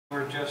We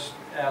were just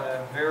at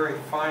a very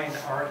fine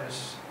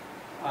artist's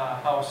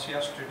house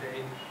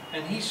yesterday,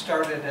 and he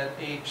started at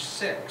age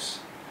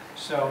 6.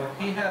 So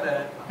he had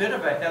a bit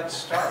of a head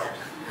start.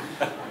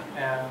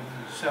 And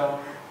so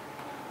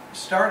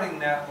starting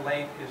that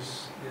late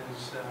is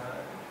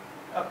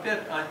a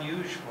bit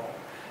unusual.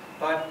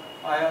 But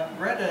I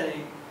read a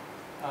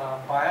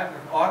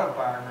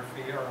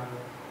autobiography or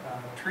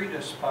a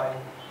treatise by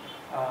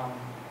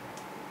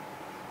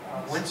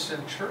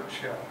Winston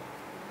Churchill.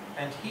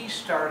 And he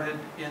started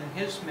in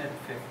his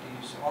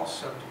mid-50s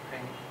also to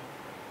paint.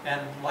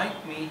 And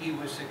like me, he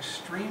was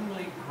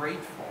extremely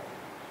grateful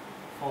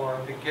for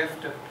the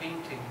gift of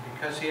painting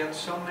because he had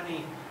so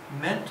many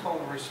mental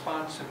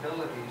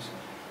responsibilities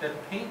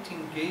that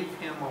painting gave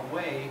him a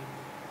way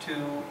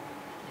to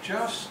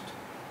just,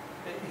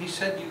 he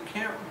said, you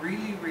can't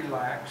really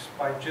relax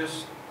by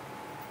just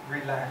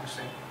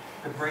relaxing.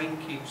 The brain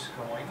keeps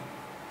going.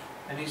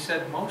 And he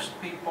said most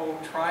people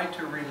try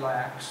to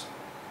relax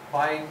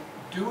by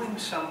doing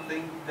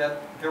something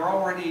that they're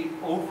already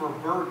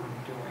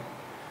overburdened doing.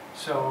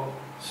 So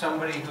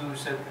somebody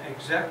who's an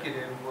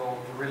executive will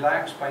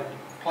relax by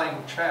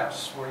playing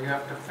chess, where you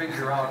have to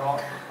figure out all,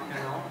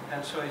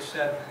 And so he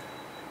said,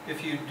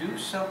 if you do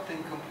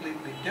something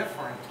completely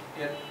different,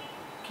 it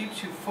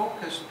keeps you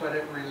focused, but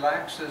it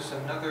relaxes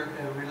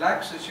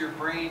your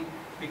brain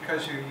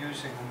because you're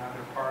using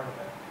another part of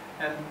it.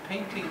 And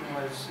painting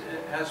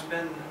has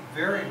been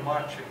very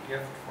much a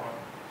gift for me.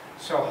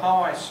 So how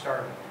I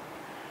started.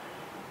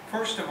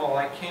 First of all,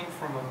 I came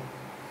from an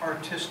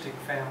artistic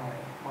family.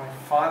 My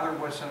father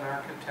was an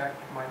architect,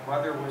 my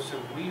mother was a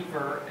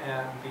weaver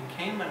and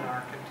became an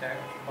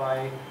architect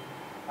by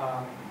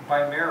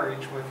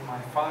marriage with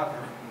my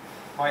father.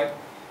 My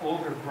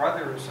older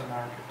brother is an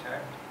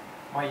architect.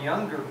 My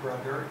younger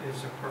brother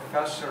is a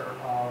professor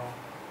of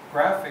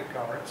graphic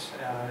arts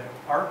at an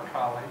art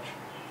college,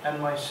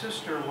 and my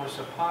sister was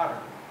a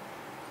potter.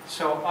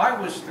 So I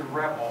was the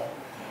rebel,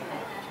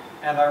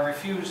 and I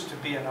refused to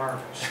be an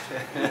artist.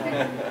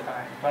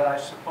 But I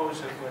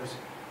suppose it was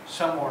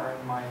somewhere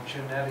in my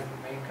genetic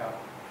makeup.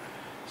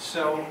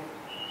 So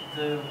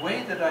the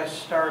way that I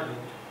started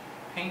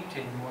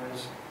painting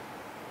was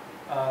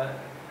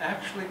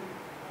actually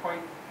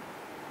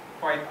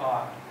quite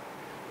odd.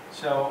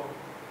 So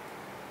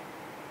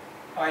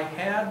I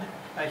had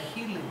a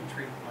healing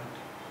treatment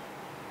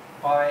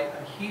by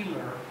a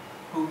healer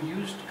who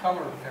used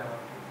color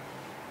therapy.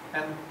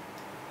 And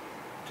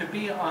to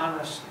be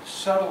honest,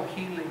 subtle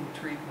healing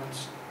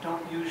treatments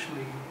don't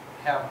usually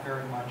have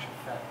very much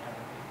effect on me.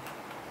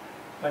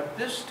 But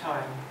this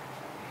time,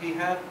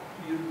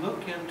 you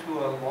look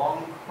into a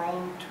long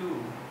chrome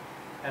tube,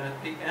 and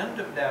at the end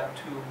of that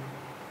tube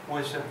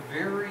was a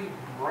very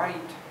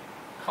bright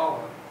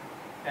color.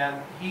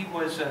 And he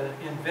was an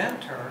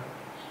inventor,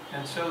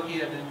 and so he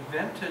had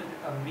invented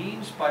a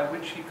means by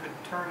which he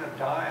could turn a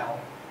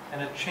dial,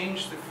 and it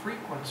changed the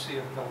frequency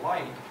of the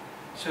light,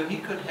 so he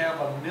could have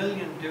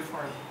 1,000,000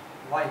 different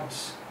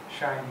lights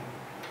shining.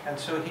 And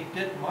so he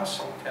did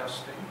muscle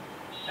testing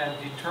and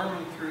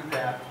determined through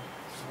that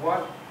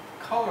what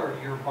color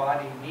your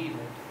body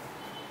needed,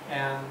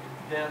 and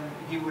then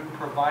he would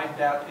provide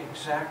that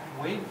exact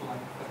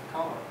wavelength of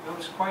color. It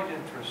was quite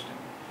interesting.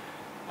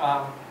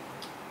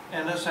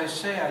 And as I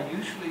say, I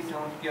usually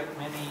don't get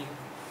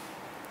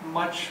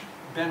much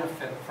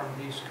benefit from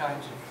these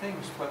kinds of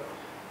things, but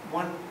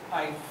when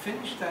I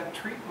finished that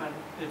treatment,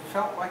 it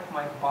felt like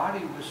my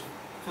body was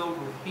filled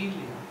with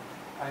helium.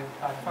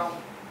 I felt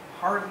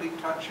hardly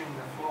touching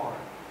the floor.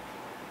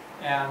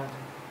 And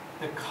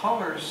the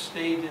colors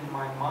stayed in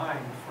my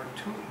mind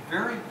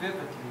very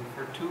vividly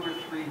for 2 or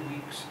 3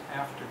 weeks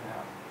after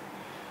that.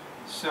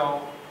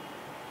 So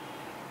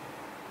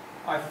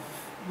I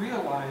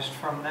realized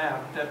from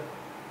that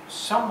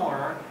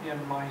somewhere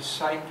in my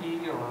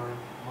psyche or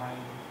my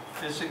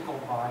physical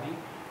body,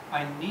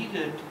 I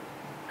needed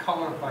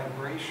color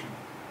vibration.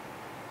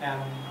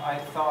 And I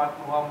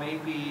thought, well,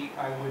 maybe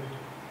I would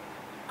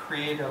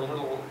create a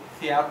little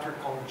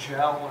theatrical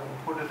gel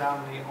and put it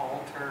on the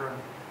altar, and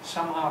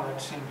somehow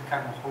that seemed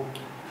kind of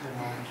hokey,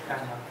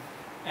 kind of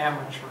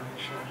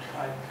amateurish.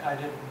 I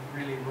didn't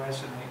really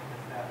resonate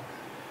with that.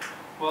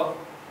 Well,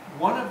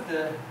 one of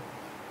the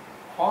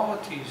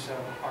qualities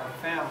of our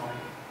family,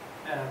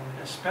 and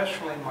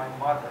especially my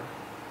mother,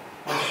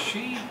 was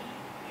she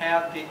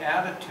had the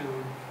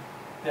attitude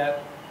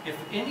that if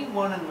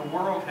anyone in the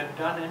world had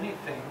done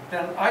anything,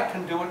 then I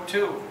can do it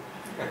too.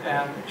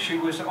 And she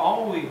was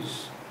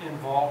always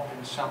involved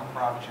in some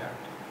project.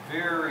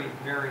 Very,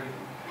 very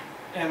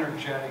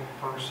energetic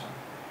person.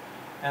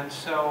 And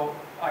so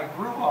I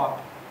grew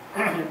up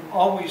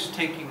always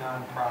taking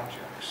on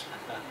projects,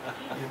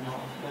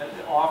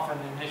 often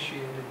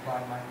initiated by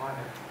my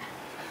mother.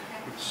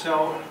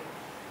 So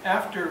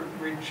after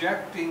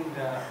rejecting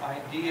the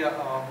idea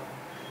of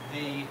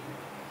the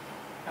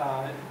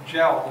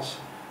gels,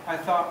 I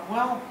thought,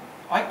 well,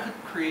 I could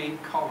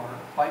create color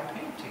by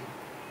painting.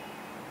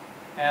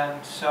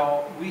 And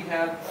so we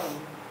had a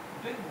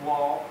big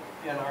wall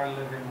in our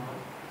living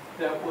room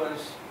that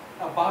was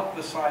about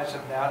the size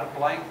of that, a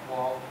blank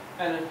wall,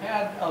 and it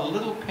had a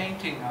little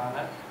painting on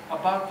it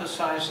about the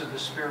size of the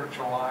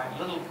spiritual eye,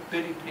 little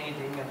bitty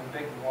painting and a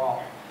big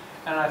wall.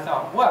 And I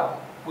thought,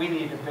 well, we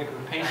need a bigger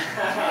painting.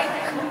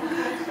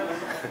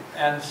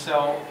 And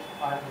so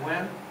I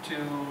went to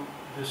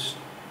this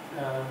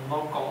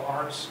local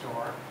art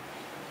store,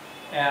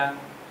 and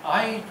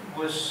I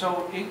was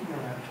so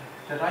ignorant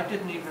that I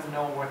didn't even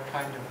know what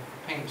kind of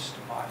paints to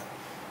buy.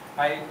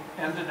 I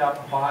ended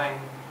up buying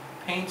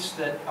paints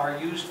that are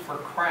used for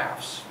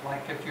crafts,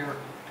 like if you're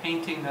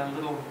painting a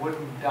little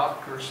wooden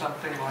duck or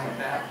something like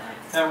that.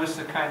 That was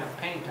the kind of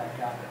paint I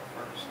got at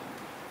first.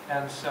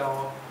 And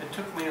so it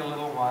took me a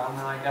little while, and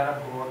then I got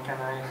a book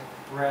and I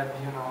read,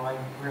 I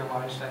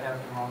realized I had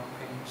the wrong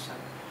paints.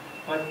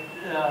 But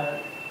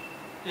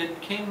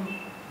it came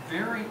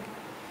very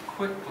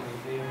quickly,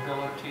 the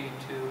ability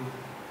to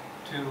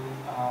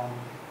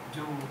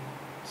do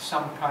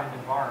some kind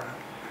of art.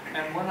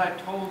 And when I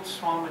told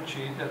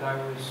Swamiji that I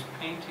was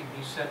painting,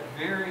 he said,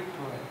 very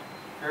good,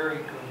 very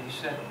good. He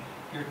said,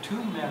 you're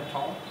too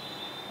mental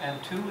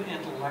and too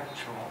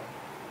intellectual,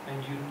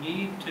 and you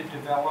need to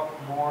develop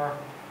more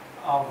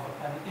of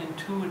an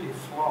intuitive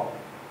flow.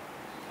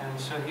 And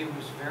so he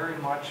was very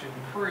much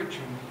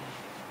encouraging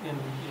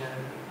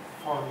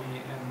for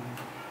me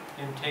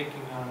in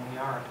taking on the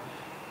art.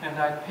 And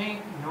I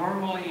paint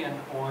normally in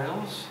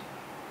oils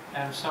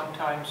and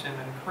sometimes in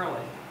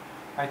acrylic.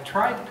 I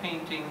tried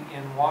painting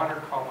in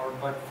watercolor,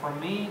 but for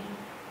me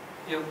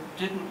it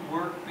didn't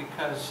work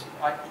because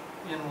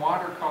in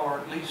watercolor,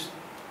 at least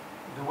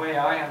the way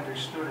I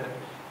understood it,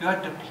 you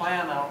had to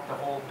plan out the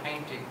whole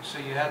painting. So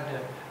you had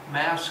to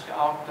mask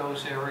out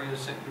those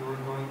areas that you were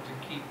going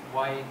to keep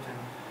white,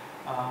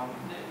 and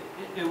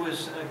it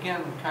was,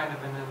 again, kind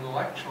of an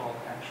intellectual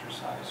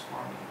exercise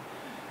for me.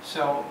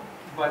 So,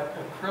 but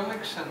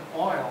acrylics and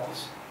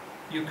oils,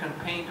 you can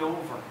paint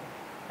over.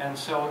 And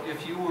so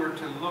if you were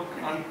to look,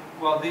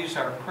 well, these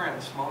are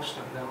prints, most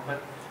of them,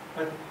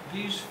 but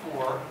these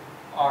four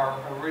are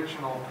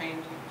original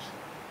paintings.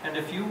 And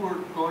if you were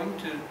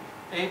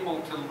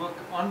able to look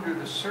under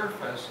the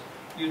surface,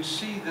 you'd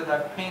see that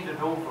I've painted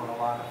over a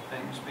lot of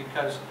things,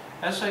 because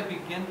as I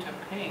begin to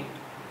paint,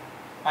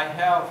 I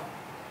have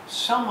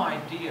some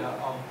idea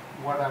of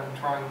what I'm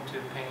trying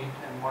to paint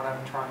and what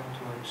I'm trying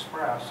to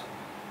express.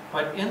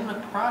 But in the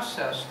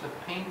process, the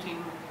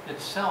painting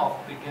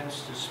itself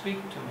begins to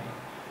speak to me.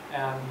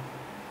 And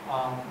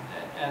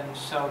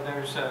so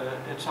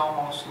it's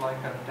almost like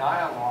a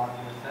dialogue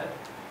with it.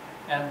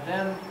 And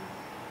then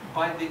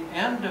by the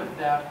end of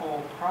that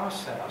whole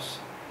process,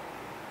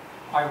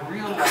 I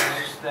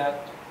realized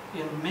that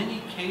in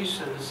many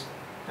cases,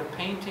 the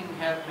painting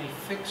had me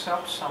fix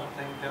up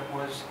something that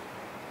was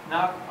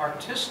not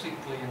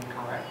artistically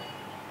incorrect,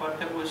 but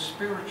that was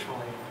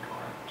spiritually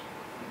incorrect.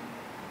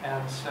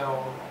 And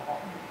so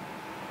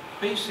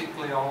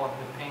basically all of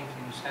the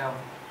paintings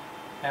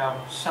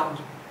have some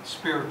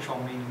spiritual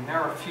meaning. There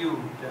are a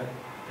few that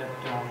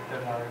don't,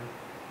 that are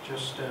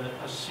just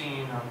a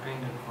scene or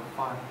painted for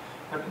fun.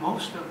 But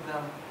most of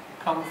them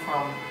come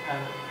from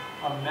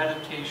a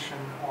meditation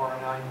or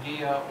an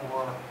idea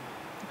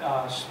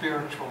or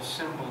spiritual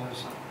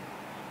symbolism.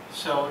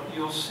 So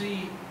you'll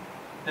see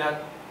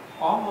that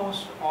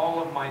almost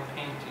all of my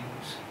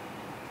paintings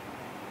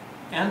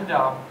end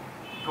up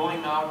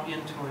going out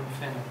into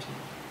infinity.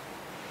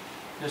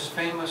 This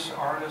famous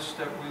artist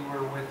that we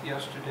were with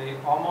yesterday,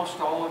 almost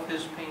all of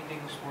his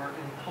paintings were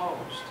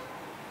enclosed.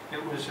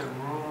 It was a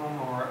room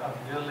or a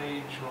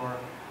village,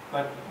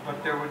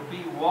 but there would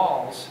be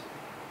walls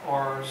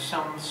or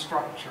some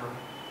structure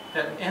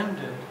that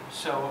ended.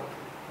 So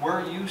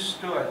where you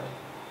stood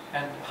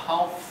and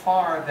how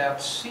far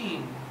that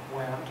scene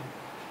went,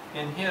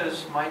 in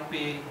his might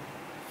be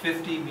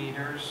 50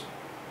 meters,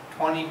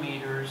 20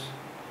 meters,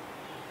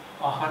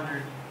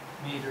 100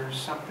 meters,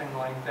 something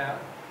like that.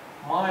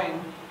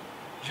 Mine,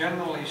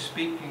 generally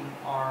speaking,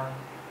 are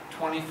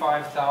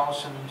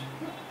 25,000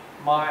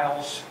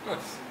 miles,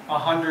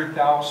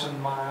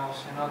 100,000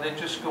 miles. They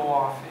just go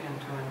off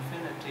into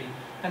infinity,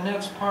 and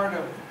that's part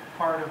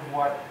of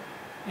what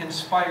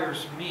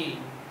inspires me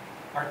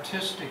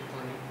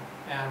artistically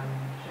and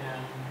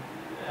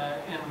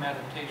in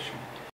meditation.